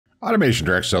Automation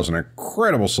Direct sells an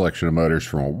incredible selection of motors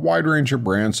from a wide range of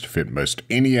brands to fit most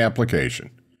any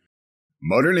application.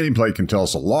 Motor Nameplate can tell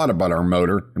us a lot about our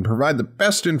motor and provide the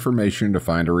best information to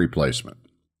find a replacement.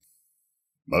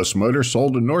 Most motors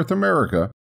sold in North America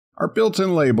are built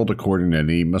and labeled according to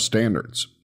NEMA standards.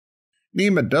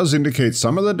 NEMA does indicate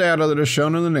some of the data that is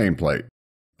shown in the nameplate,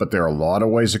 but there are a lot of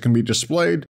ways it can be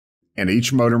displayed, and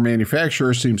each motor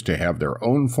manufacturer seems to have their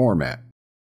own format.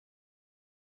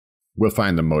 We'll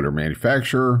find the motor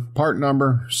manufacturer, part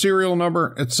number, serial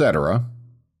number, etc.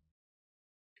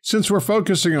 Since we're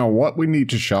focusing on what we need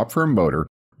to shop for a motor,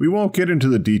 we won't get into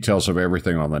the details of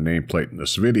everything on the nameplate in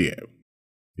this video.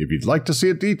 If you'd like to see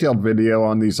a detailed video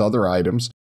on these other items,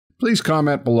 please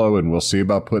comment below and we'll see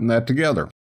about putting that together.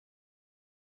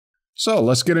 So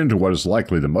let's get into what is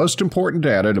likely the most important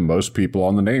data to most people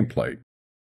on the nameplate.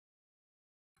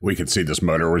 We can see this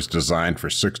motor was designed for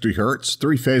 60 Hz,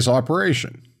 3-phase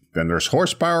operation. Then there's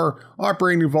horsepower,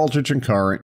 operating voltage, and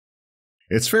current.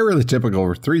 It's fairly typical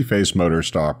for 3-phase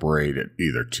motors to operate at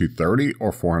either 230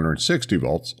 or 460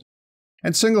 volts,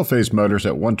 and single-phase motors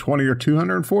at 120 or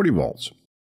 240 volts.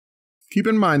 Keep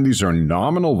in mind these are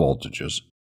nominal voltages,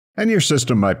 and your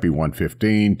system might be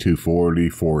 115, 240,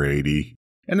 480,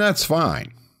 and that's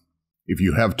fine. If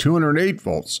you have 208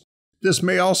 volts, this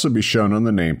may also be shown on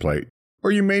the nameplate,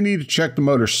 or you may need to check the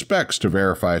motor specs to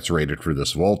verify it's rated for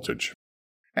this voltage.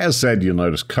 As said, you'll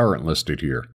notice current listed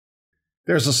here.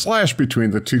 There's a slash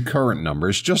between the two current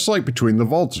numbers, just like between the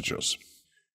voltages.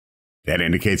 That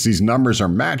indicates these numbers are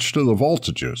matched to the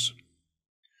voltages.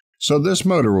 So this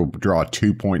motor will draw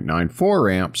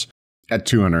 2.94 amps at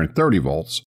 230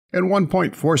 volts and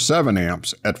 1.47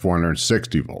 amps at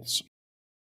 460 volts.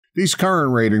 These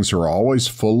current ratings are always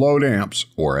full load amps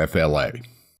or FLA.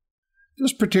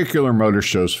 This particular motor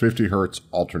shows 50 Hz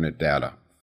alternate data.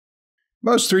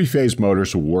 Most 3-phase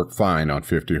motors will work fine on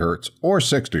 50 Hz or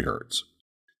 60 Hz.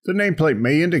 The nameplate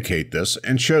may indicate this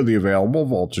and show the available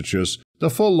voltages, the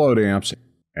full load amps,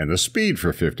 and the speed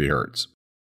for 50 Hz.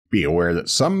 Be aware that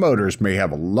some motors may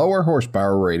have lower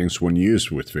horsepower ratings when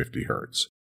used with 50 Hz.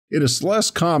 It is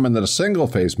less common that a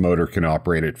single-phase motor can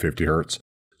operate at 50 Hz,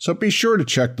 so be sure to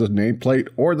check the nameplate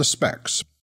or the specs.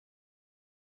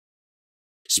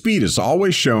 Speed is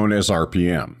always shown as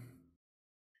RPM.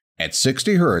 At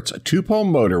 60 Hz, a 2-pole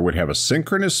motor would have a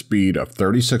synchronous speed of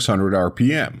 3600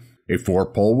 RPM, a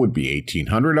 4-pole would be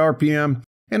 1800 RPM,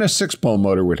 and a 6-pole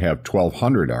motor would have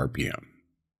 1200 RPM.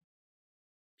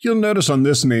 You'll notice on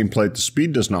this nameplate the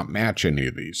speed does not match any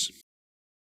of these.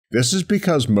 This is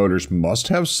because motors must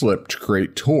have slip to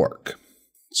create torque.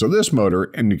 So this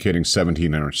motor, indicating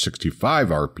 1765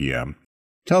 RPM,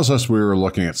 tells us we were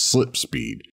looking at slip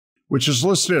speed, which is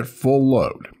listed at full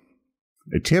load.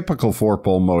 A typical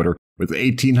 4-pole motor with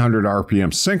 1800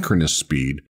 RPM synchronous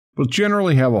speed will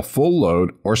generally have a full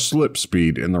load or slip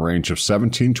speed in the range of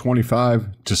 1725 to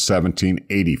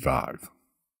 1785.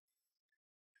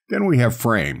 Then we have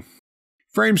frame.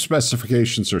 Frame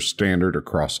specifications are standard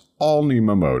across all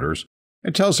NEMA motors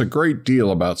and tells a great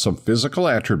deal about some physical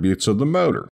attributes of the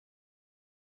motor.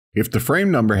 If the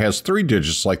frame number has 3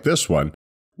 digits like this one,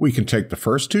 we can take the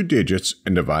first 2 digits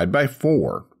and divide by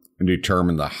 4. And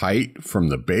determine the height from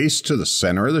the base to the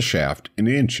center of the shaft in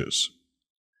inches.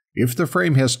 If the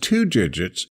frame has 2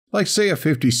 digits, like say a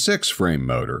 56 frame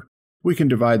motor, we can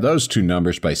divide those 2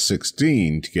 numbers by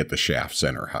 16 to get the shaft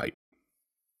center height.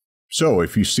 So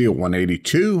if you see a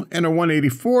 182 and a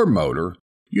 184 motor,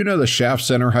 you know the shaft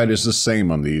center height is the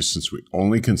same on these since we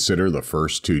only consider the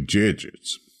first 2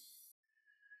 digits.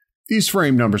 These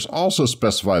frame numbers also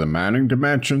specify the mounting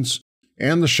dimensions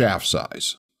and the shaft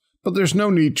size. But there's no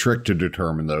neat trick to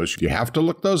determine those. You have to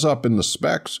look those up in the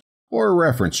specs or a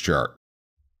reference chart.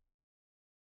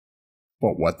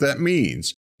 But what that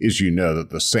means is you know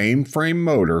that the same frame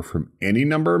motor from any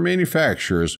number of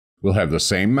manufacturers will have the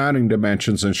same mounting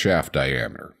dimensions and shaft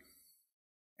diameter.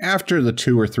 After the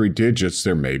 2 or 3 digits,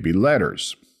 there may be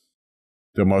letters.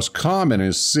 The most common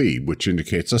is C, which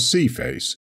indicates a C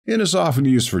face, and is often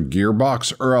used for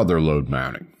gearbox or other load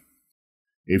mounting.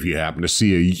 If you happen to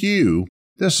see a U,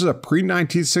 this is a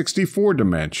pre-1964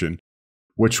 dimension,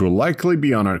 which will likely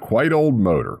be on a quite old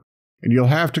motor, and you'll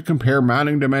have to compare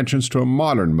mounting dimensions to a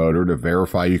modern motor to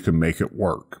verify you can make it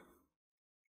work.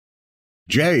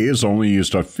 J is only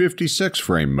used on 56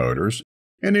 frame motors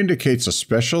and indicates a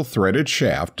special threaded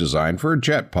shaft designed for a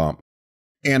jet pump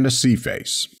and a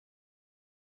C-face.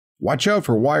 Watch out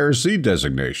for Y or Z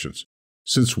designations,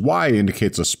 since Y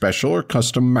indicates a special or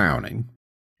custom mounting,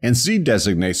 and Z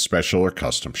designates special or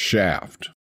custom shaft.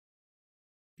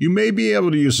 You may be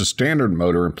able to use a standard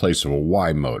motor in place of a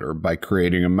Y motor by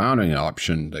creating a mounting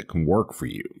option that can work for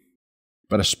you.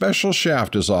 but a special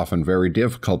shaft is often very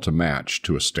difficult to match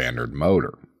to a standard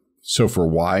motor. So for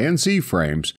Y and Z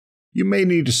frames, you may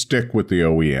need to stick with the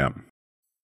OEM.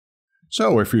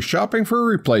 So if you're shopping for a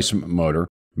replacement motor,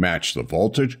 match the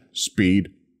voltage, speed,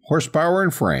 horsepower,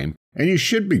 and frame, and you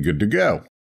should be good to go.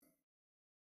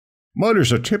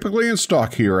 Motors are typically in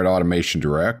stock here at Automation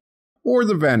Direct or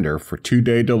the vendor for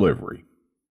 2-day delivery.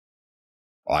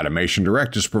 Automation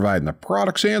Direct is providing the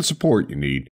products and support you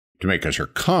need to make us your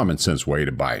common sense way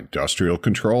to buy industrial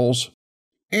controls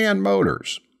and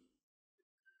motors.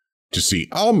 To see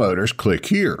all motors, click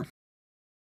here.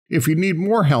 If you need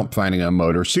more help finding a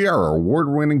motor, see our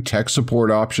award-winning tech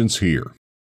support options here.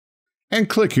 And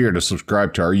click here to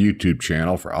subscribe to our YouTube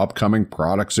channel for upcoming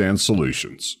products and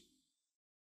solutions.